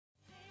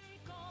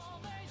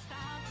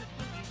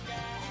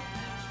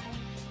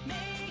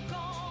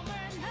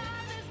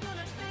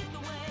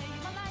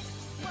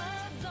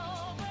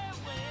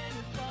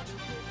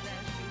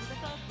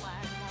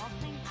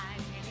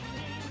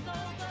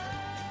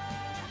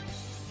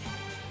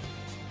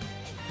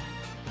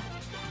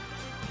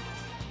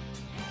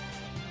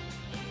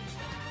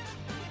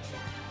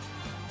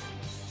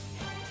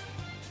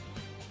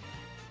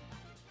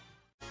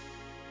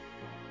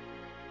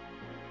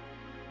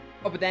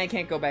Oh, but then I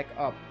can't go back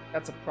up.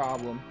 That's a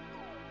problem.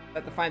 I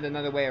have to find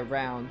another way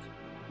around.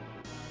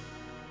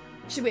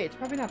 Actually, wait, it's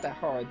probably not that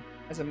hard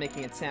as I'm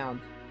making it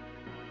sound.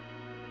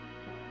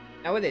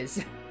 Now it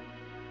is.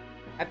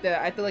 I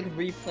have to like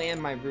replan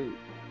my route.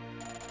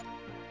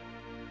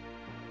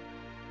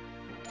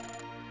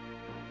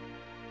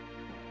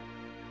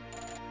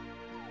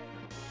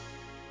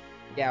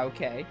 Yeah,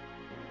 okay.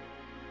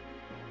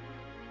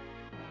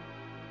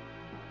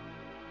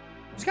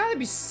 There's gotta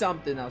be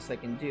something else I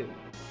can do.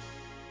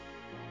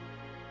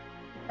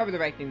 Probably the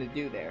right thing to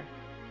do there.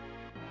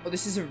 Oh,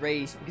 this isn't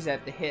raised because I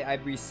have to hit,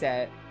 I've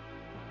reset.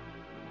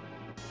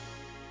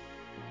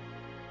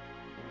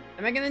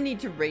 Am I gonna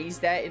need to raise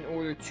that in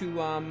order to,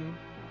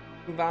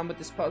 move on with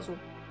this puzzle?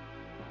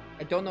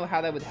 I don't know how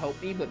that would help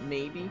me, but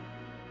maybe.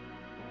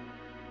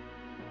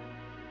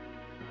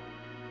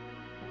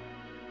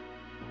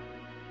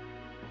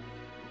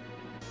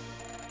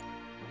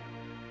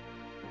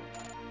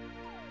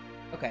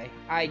 Okay,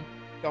 I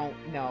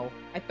don't know.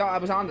 I thought I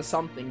was onto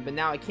something, but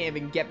now I can't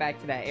even get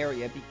back to that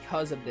area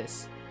because of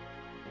this.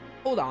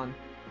 Hold on.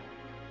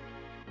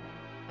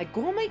 My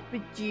goal might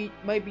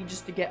be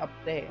just to get up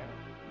there.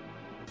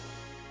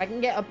 If I can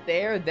get up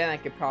there, then I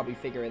could probably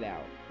figure it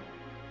out.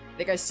 I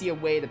think I see a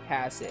way to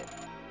pass it.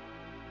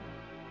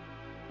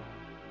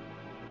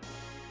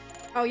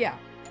 Oh, yeah.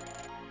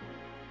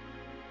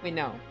 Wait,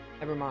 no.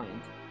 Never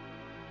mind.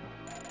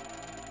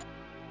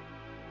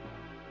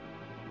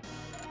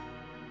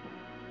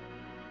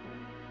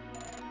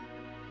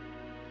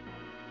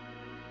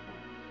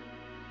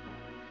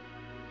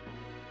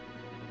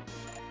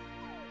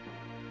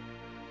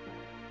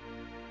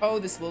 Oh,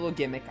 this little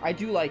gimmick. I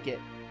do like it.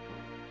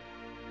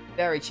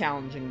 Very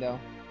challenging, though.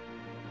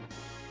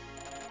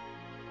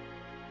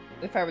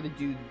 What if I were to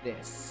do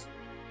this?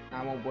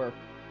 That won't work.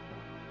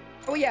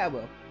 Oh, yeah, it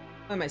will.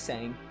 What am I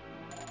saying?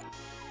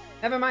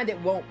 Never mind, it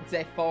won't because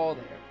I fall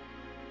there.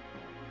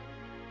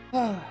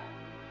 How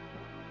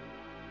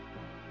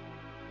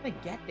do I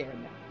get there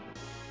now?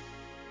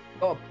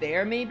 Go up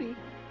there, maybe?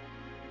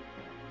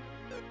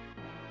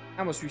 I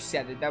almost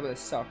reset it. That would have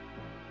sucked.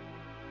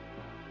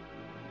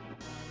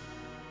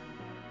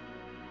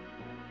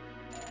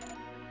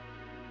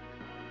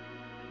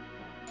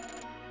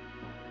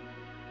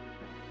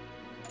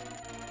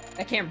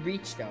 I can't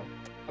reach, though.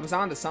 I was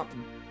onto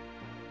something.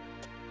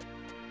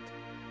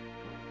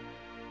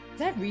 Does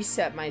that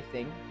reset my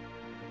thing?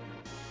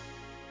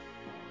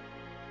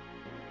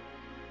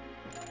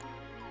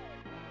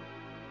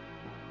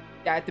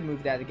 Yeah, I have to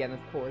move that again,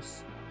 of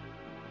course.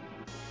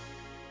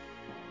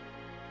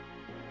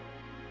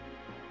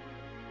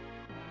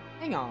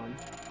 Hang on.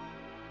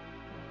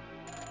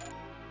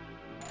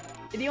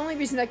 The only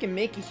reason I can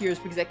make it here is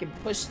because I can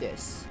push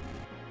this.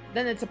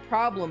 Then it's a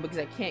problem because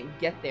I can't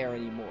get there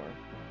anymore.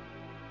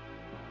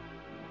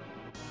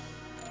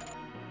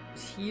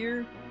 It's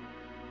here.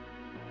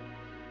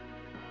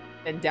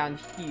 And down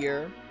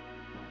here.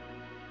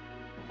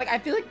 Like, I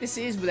feel like this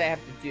is what I have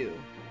to do.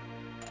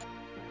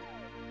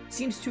 It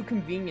seems too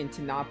convenient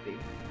to not be.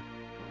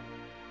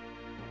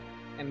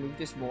 And move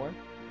this more?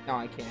 No,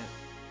 I can't.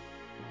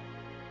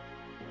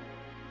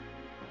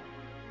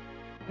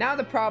 Now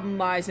the problem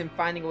lies in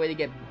finding a way to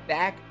get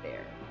back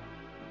there.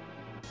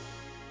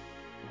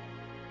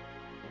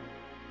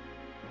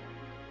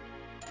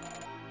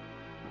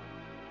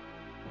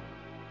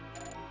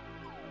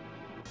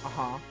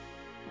 Uh-huh.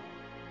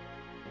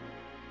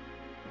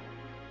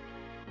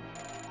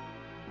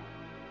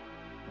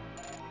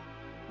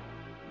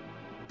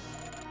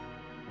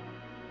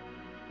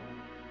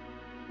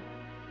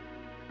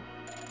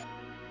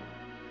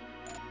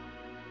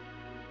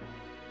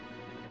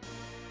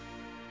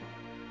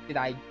 Did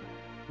I?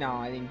 No,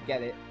 I didn't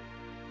get it.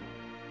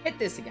 Hit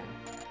this again.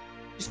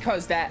 Just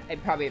cause that, I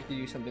probably have to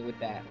do something with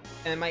that.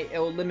 And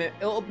it'll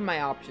open my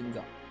options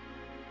up.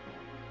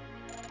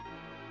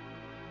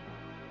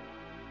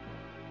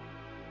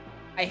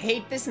 I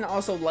hate this and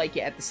also like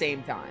it at the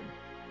same time.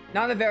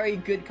 Not a very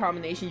good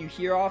combination you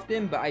hear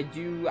often, but I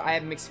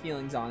have mixed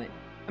feelings on it.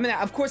 I mean,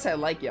 of course I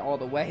like it all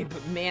the way,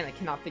 but man, I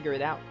cannot figure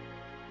it out.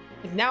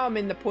 Like, now I'm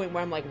in the point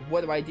where I'm like,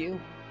 what do I do?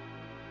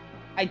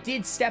 I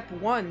did step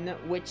 1,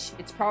 which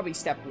it's probably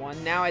step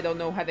 1. Now I don't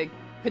know how to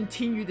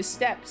continue the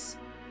steps.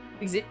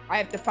 Because I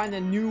have to find a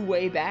new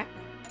way back,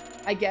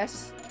 I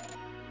guess.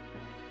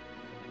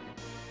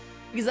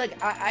 Because, like,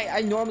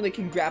 I normally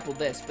can grapple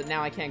this, but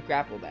now I can't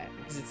grapple that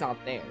because it's not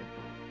there.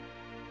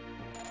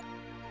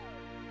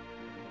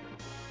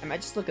 I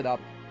might just look it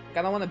up. Like,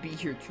 I don't want to be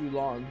here too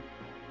long.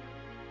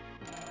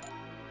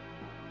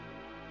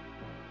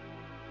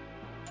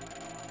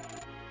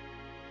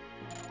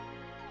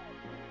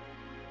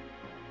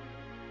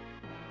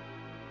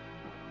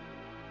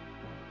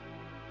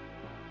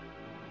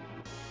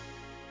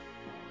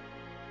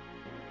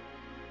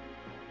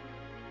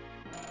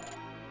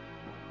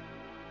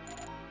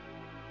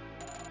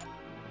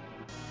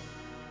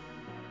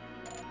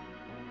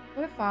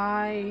 What if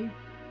I...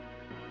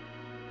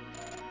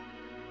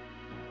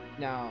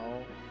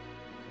 No.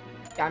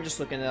 Yeah, I'm just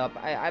looking it up.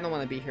 I don't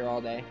want to be here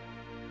all day.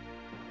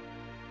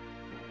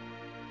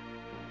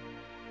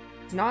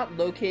 It's not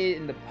located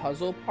in the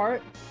puzzle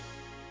part.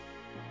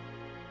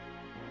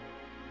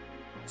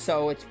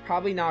 So it's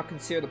probably not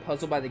considered a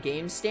puzzle by the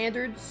game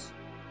standards.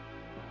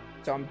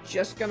 So I'm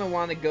just gonna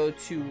want to go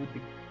to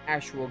the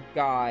actual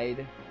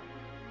guide.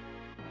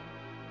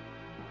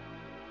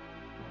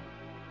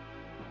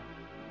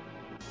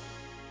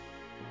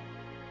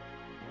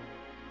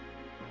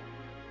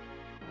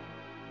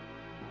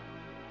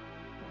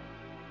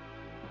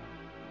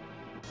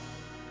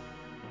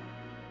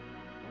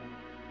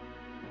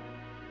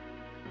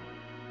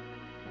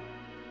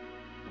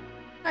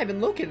 I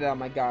haven't located it on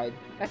my guide.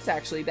 That's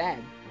actually bad.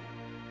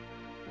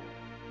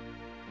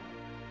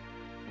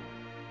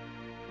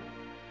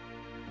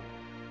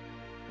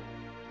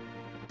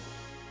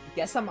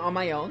 Guess I'm on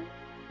my own.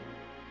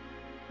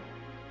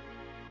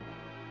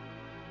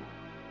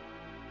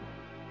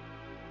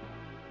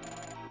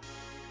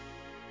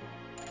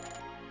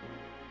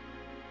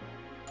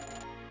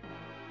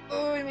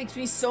 Oh, it makes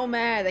me so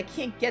mad. I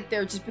can't get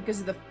there just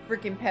because of the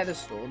freaking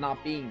pedestal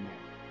not being there.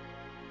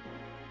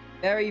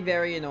 Very,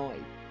 very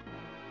annoyed.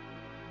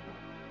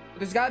 But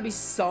there's gotta be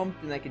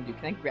something I can do.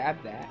 Can I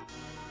grab that?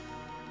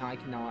 No, I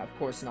cannot. Of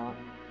course not.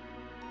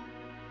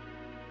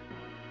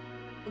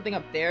 Something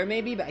up there,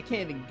 maybe? But I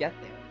can't even get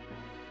there.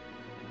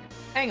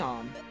 Hang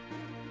on.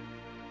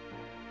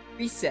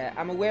 Reset.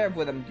 I'm aware of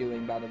what I'm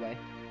doing, by the way.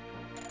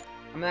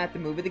 I'm gonna have to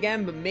move it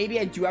again, but maybe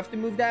I do have to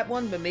move that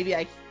one, but maybe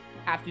I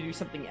have to do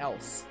something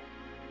else.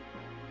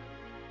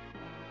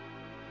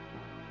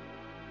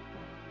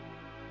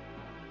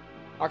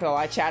 Not gonna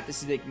lie, chat,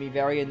 this is making me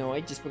very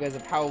annoyed just because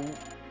of how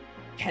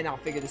I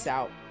cannot figure this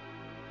out.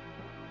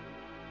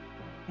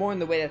 More in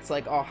the way that's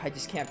like, oh, I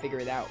just can't figure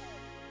it out.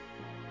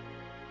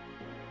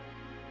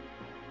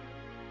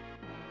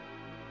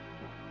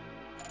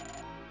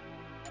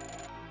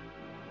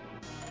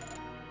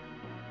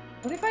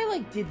 What if I,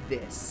 like, did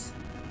this?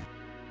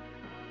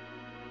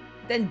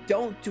 Then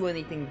don't do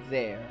anything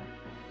there.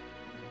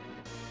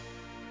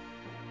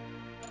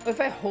 What if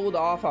I hold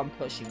off on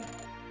pushing it?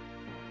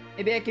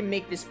 Maybe I can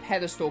make this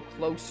pedestal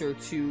closer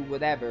to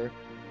whatever.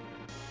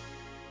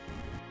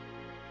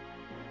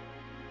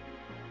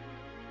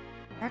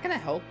 Not gonna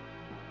help?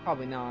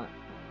 Probably not.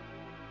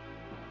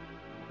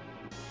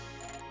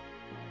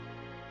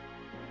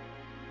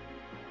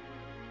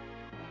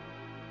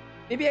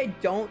 Maybe I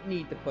don't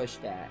need to push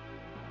that.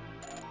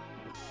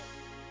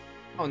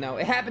 Oh no,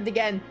 it happened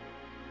again.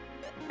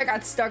 I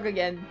got stuck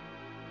again.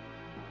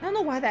 I don't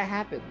know why that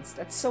happens.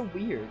 That's so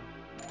weird.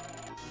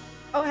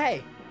 Oh,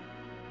 hey.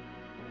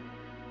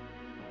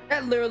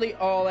 That's literally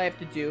all I have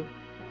to do.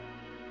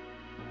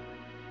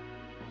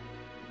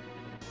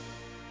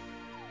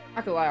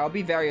 Not gonna lie, I'll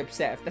be very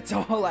upset if that's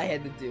all I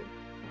had to do.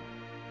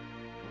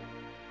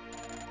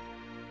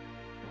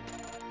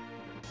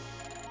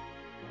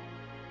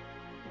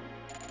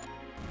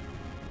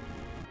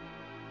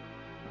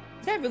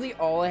 Is that really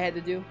all I had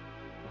to do?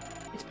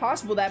 It's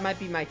possible that might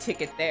be my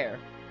ticket there.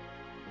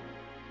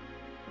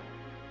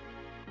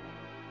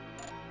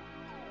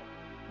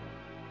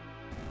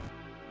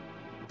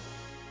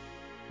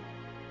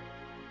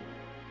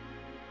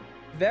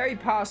 Very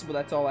possible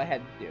that's all I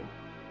had to do.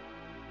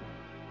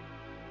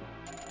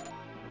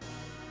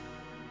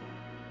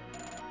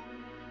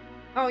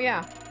 Oh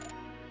yeah.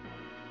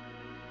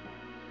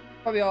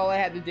 Probably all I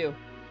had to do.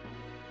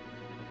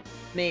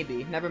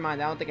 Maybe. Never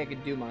mind, I don't think I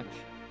could do much.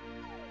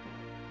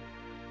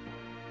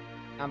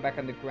 Now I'm back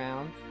on the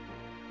ground.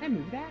 Can I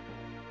move that?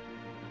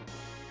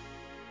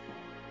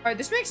 Alright,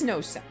 this makes no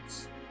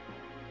sense.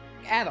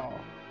 At all.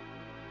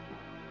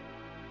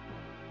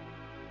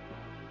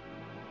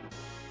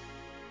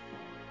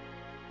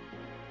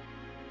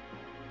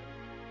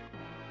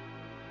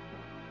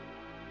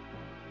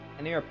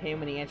 I know you're a pain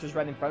when the answer's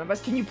right in front of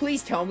us. Can you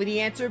please tell me the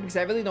answer? Because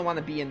I really don't want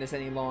to be in this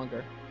any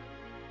longer.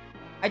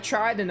 I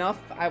tried enough.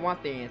 I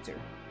want the answer.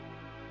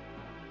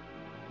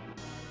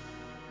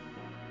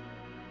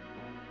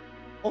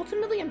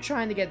 Ultimately, I'm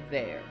trying to get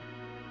there.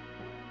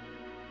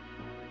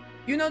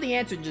 You know the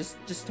answer,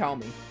 just tell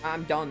me.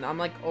 I'm done. I'm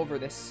like over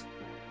this.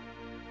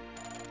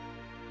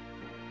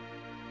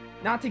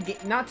 Not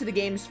to the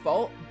game's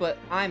fault, but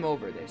I'm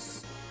over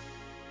this.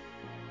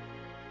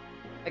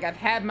 Like I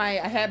had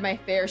my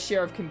fair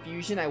share of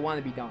confusion. I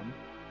want to be done.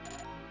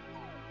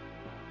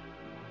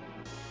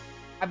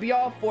 I'd be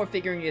all for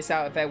figuring this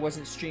out if I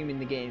wasn't streaming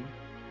the game.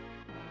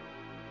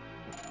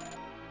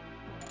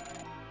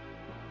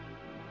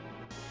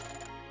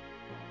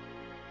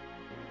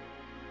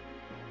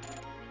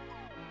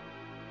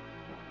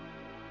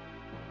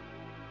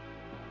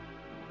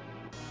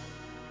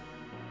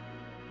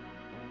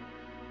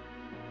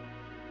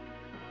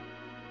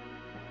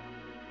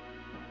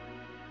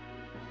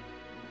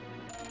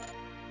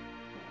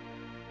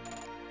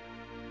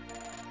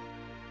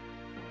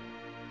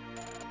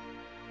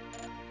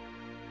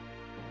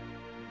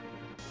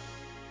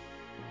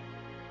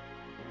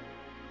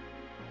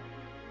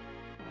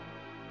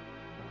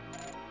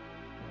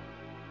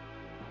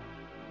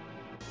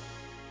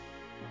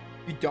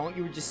 You don't?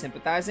 You were just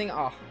sympathizing?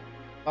 Oh.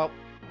 Oh.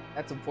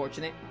 That's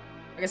unfortunate.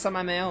 I guess I'm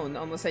on my own,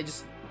 unless I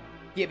just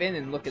give in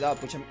and look it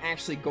up, which I'm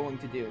actually going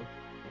to do.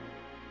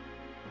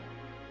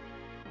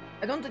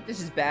 I don't think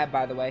this is bad,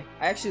 by the way.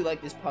 I actually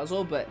like this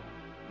puzzle, but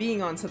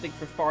being on something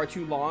for far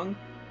too long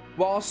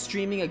while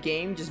streaming a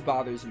game just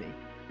bothers me.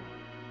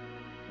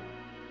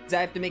 Because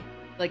I have to make,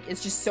 like,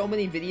 it's just so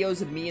many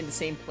videos of me in the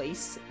same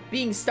place.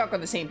 Being stuck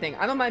on the same thing.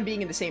 I don't mind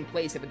being in the same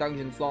place if a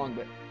dungeon's long,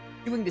 but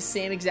doing the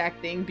same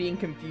exact thing, being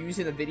confused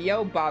in a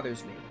video,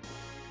 bothers me.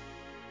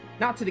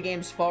 Not to the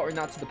game's fault or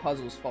not to the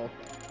puzzle's fault.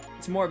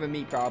 It's more of a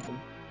me problem.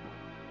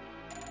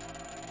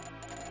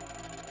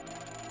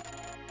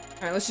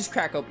 Alright, let's just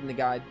crack open the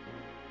guide.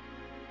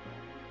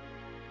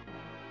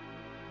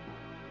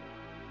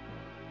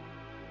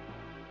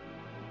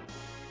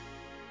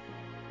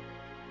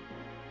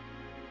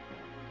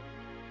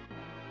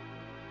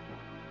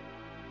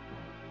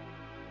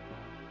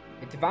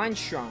 A Divine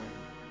Shrine.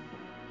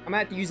 I'm gonna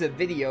have to use a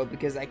video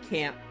because I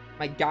can't.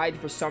 My guide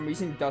for some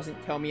reason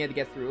doesn't tell me how to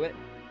get through it,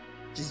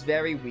 which is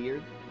very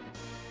weird.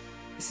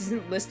 This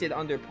isn't listed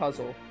under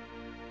puzzle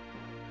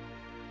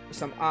for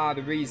some odd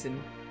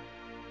reason.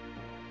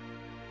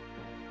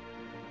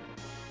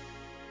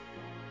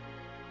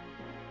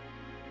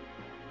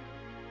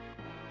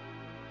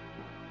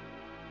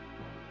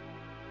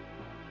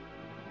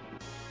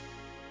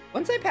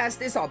 Once I pass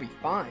this, I'll be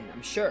fine,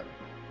 I'm sure.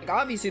 Like,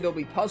 obviously there'll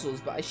be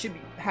puzzles, but I should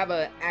have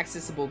an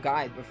accessible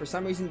guide, but for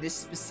some reason this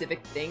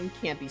specific thing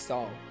can't be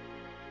solved.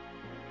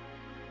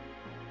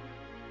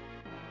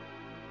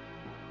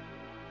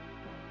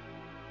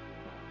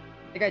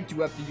 I think I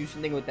do have to do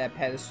something with that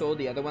pedestal,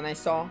 the other one I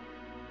saw.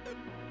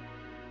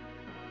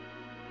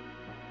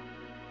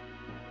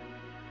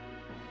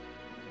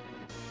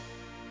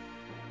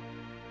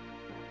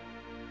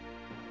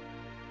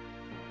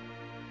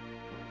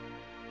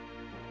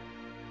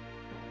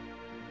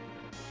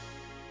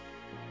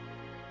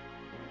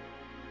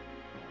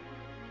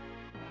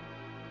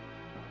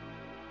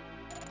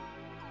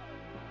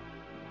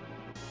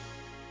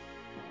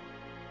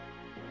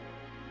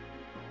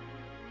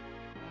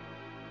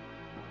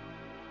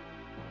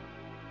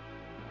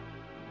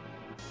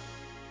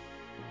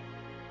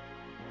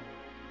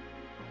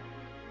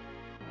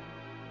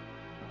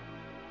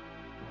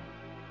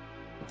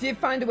 Did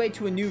find a way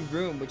to a new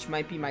room, which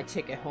might be my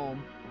ticket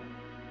home.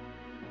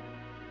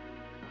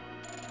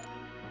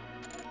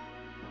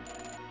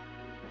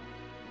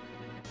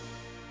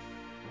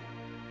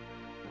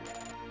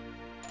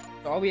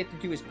 So all we have to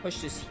do is push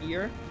this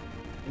here,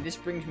 and this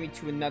brings me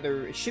to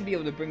another. It should be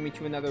able to bring me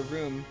to another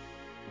room.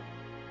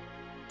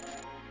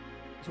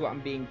 That's what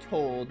I'm being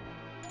told.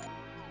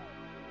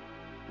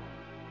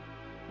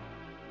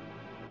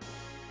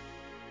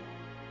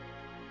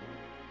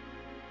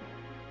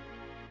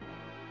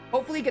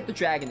 Hopefully get the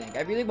dragon egg.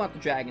 I really want the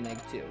dragon egg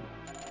too.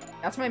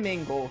 That's my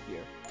main goal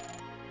here.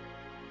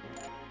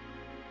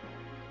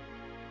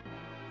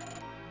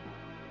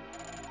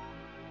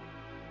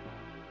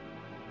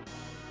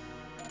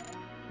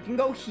 We can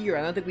go here.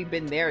 I don't think we've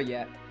been there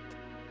yet.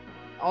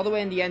 All the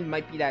way in the end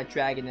might be that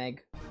dragon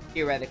egg.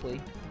 Theoretically.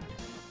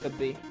 Could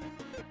be.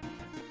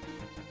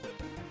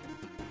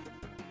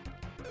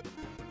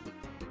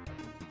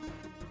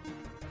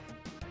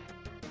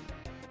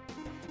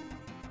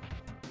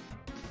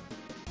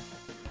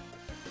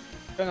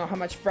 I don't know how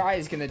much Fry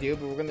is gonna do,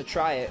 but we're gonna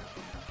try it.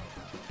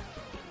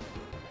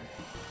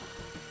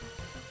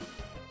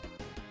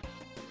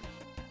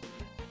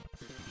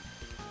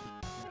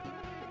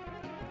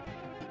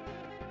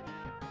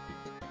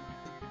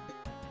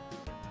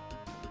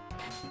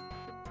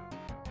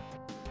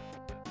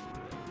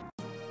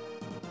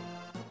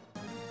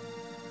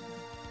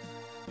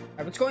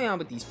 Alright, what's going on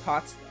with these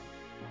pots, though?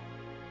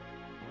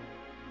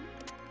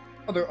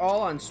 Oh, they're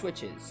all on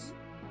switches.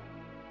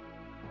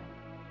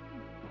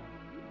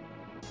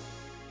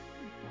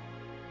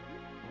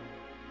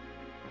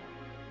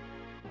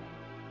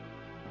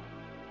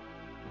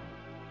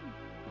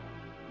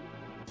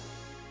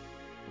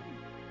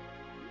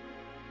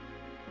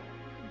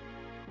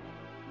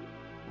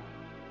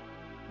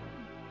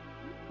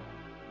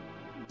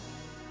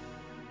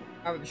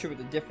 I'm not sure what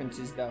the difference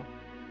is, though.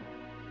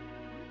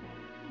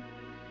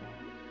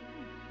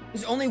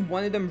 Is only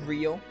one of them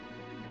real?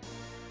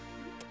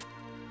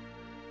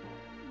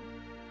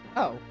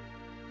 Oh.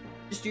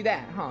 Just do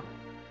that, huh?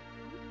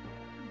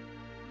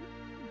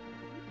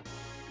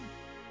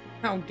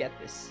 I don't get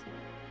this.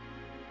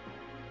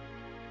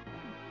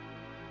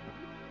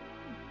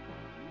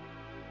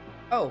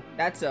 Oh,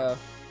 that's a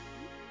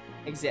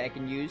exit I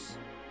can use.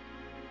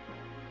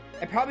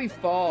 I probably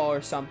fall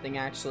or something,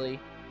 actually.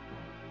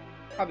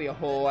 Probably a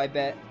hole, I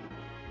bet.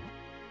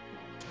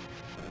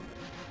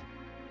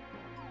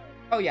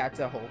 Oh yeah, it's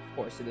a hole. Of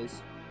course it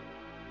is.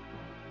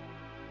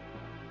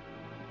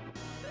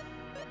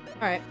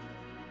 Alright.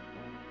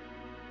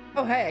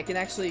 Oh hey, I can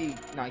actually...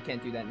 No, I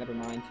can't do that. Never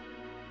mind.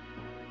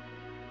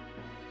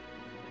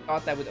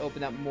 Thought that would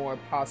open up more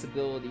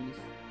possibilities.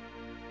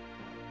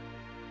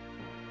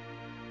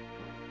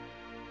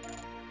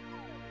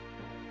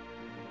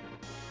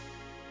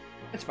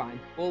 That's fine.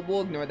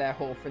 We'll ignore that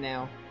hole for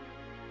now.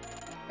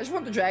 I just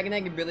want the dragon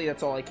egg, and really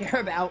that's all I care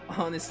about,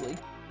 honestly.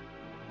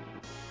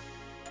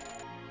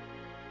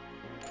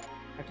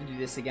 to do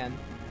this again.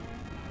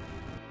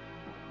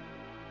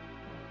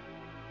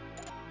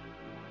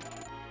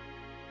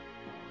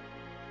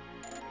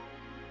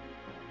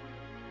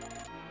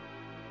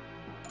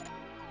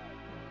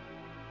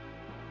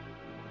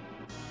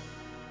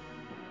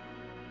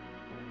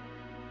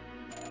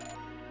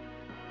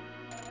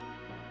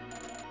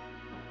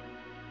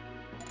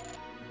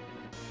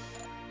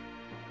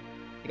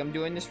 Think I'm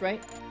doing this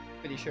right?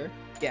 Pretty sure.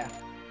 Yeah.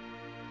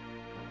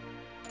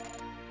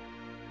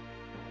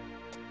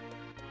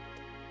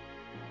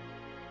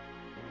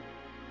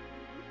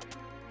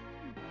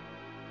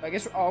 I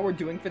guess all we're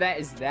doing for that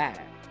is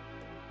that.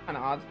 Kinda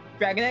odd.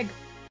 Dragon Egg?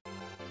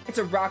 It's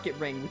a rocket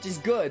ring, which is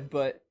good,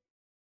 but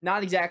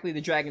not exactly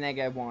the Dragon Egg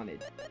I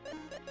wanted.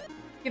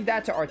 Give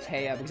that to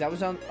Artea, because I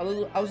was a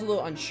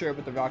little unsure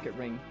with the rocket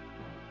ring.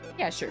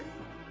 Yeah, sure.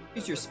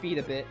 Use your speed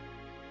a bit.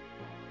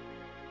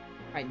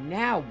 Alright,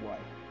 now what?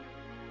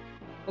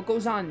 What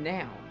goes on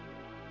now?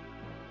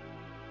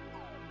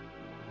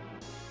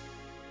 Do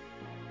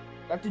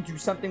I have to do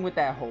something with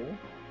that hole?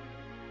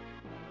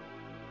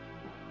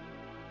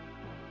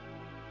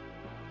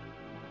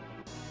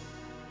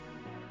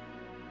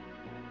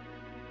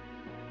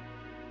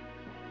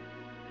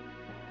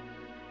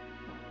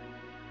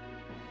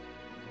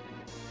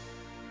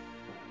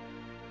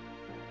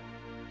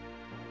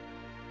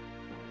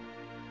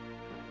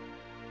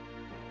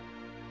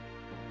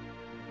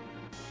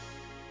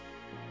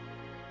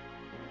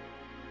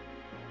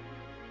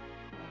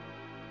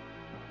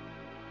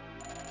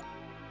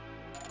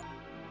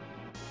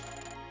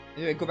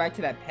 Do I go back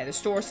to that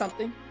pedestal or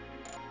something?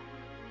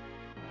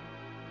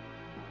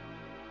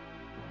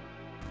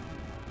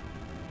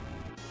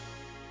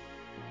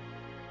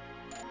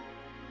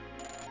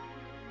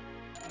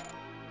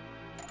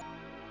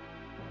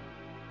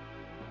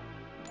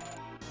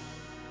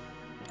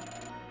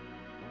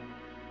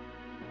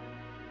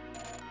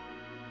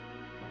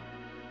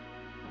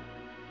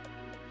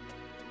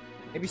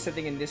 Maybe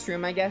something in this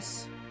room, I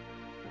guess.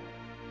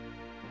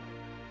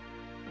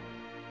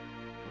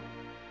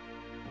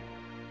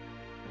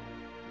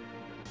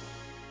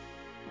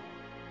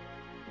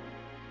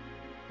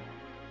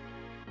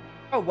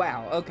 Oh,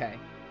 wow, okay.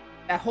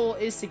 That hole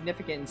is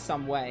significant in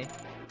some way.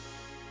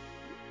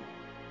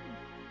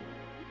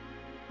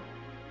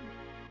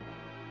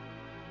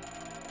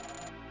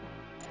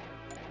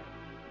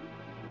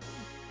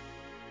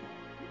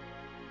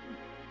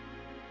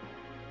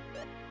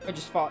 Or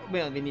just fall. We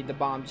don't even need the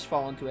bomb, just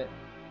fall into it.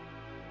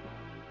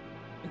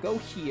 Go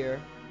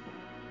here.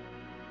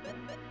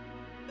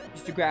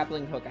 Just a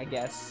grappling hook, I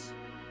guess.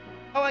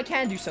 Oh, I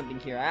can do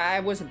something here. I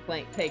wasn't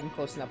paying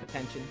close enough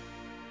attention.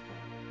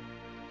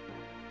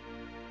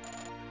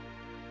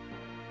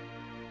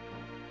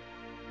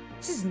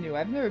 This is new.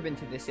 I've never been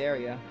to this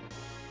area.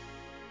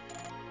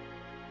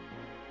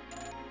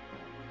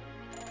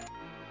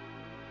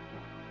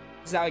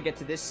 This is how I get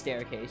to this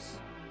staircase.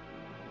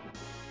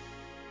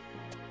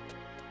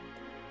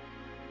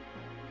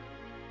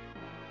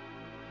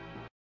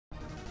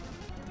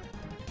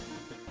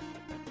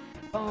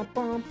 Bum,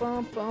 bum,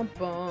 bum, bum,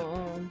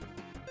 bum.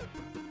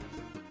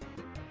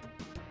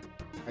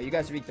 Alright, you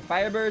guys read the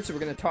Firebird, so we're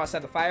gonna toss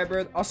out the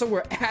Firebird. Also,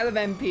 we're out of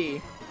MP.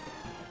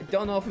 I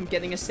don't know if I'm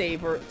getting a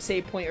save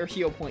point or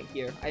heal point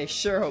here. I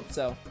sure hope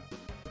so.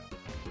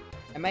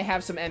 I might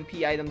have some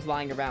MP items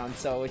lying around,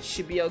 so it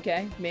should be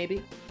okay,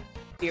 maybe.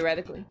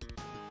 Theoretically.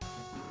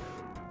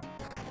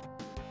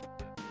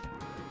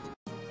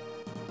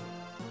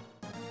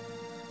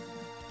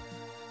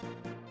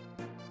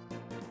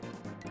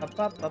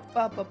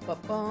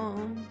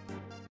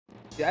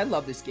 Dude, I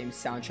love this game's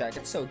soundtrack.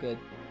 It's so good.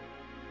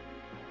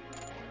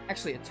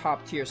 Actually, a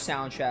top-tier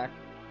soundtrack.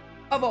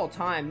 Of all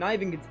time, not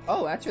even...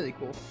 Oh, that's really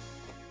cool.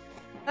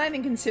 Not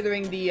even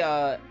considering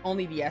the,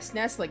 only the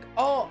SNES, like,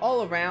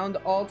 all around,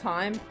 all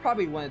time,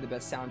 probably one of the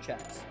best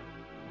soundtracks.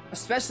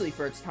 Especially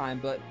for its time,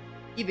 but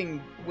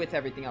even with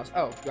everything else.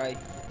 Oh, right.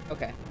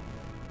 Okay.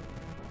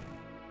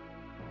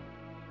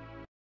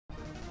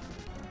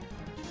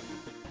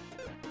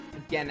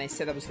 Again, I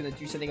said I was gonna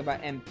do something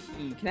about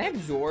MP. Can I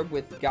absorb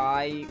with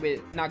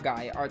not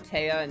Guy,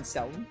 Artea and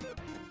Selden?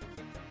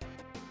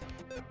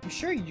 I'm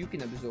sure you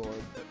can absorb.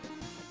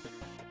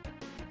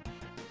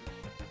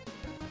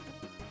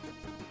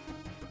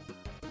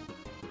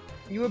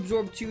 You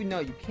absorb too? No,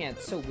 you can't.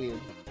 It's so weird.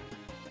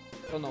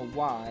 Don't know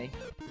why.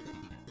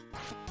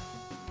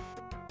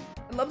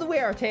 I love the way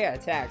Artea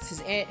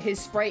attacks. His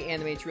sprite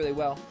animates really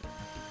well.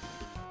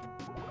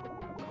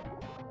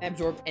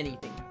 Absorb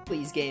anything.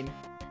 Please, game.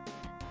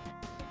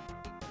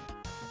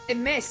 It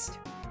missed!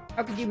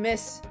 How could you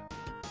miss?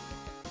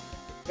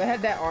 Do I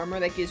have that armor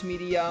that gives me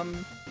the,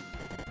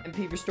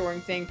 MP restoring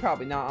thing?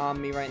 Probably not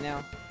on me right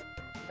now.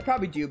 I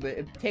probably do, but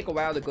it'd take a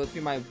while to go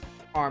through my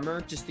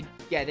armor just to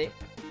get it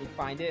and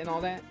find it and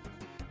all that.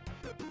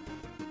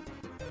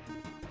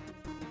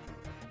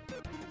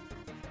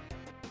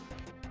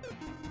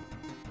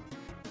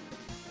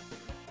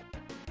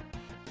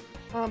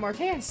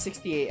 Artea has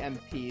 68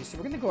 MP, so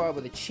we're gonna go out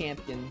with a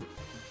champion.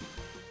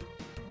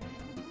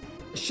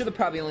 I should have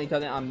probably only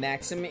done it on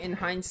maximum in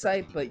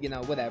hindsight, but you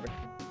know, whatever.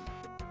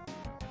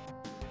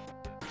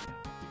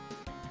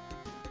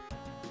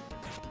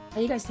 How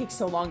do you guys take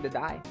so long to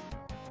die?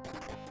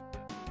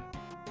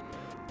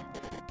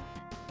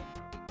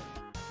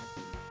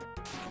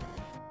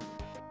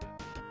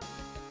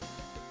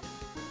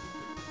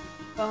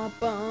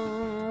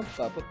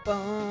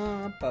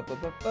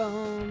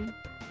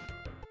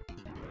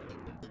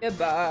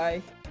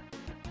 Goodbye.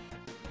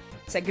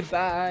 Say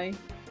goodbye.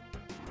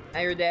 Now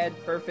you're dead.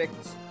 Perfect.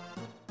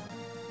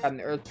 Got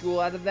an Earth Jewel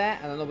out of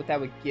that. I don't know what that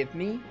would give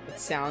me. It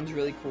sounds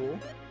really cool.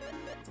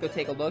 Let's go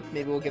take a look.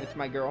 Maybe we'll give it to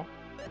my girl.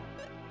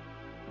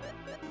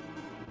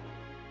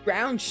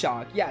 Ground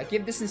Shock. Yeah,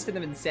 give this instead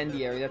of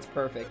Incendiary. That's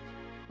perfect.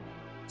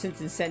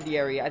 Since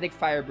Incendiary, I think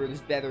Firebird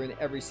is better in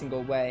every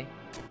single way.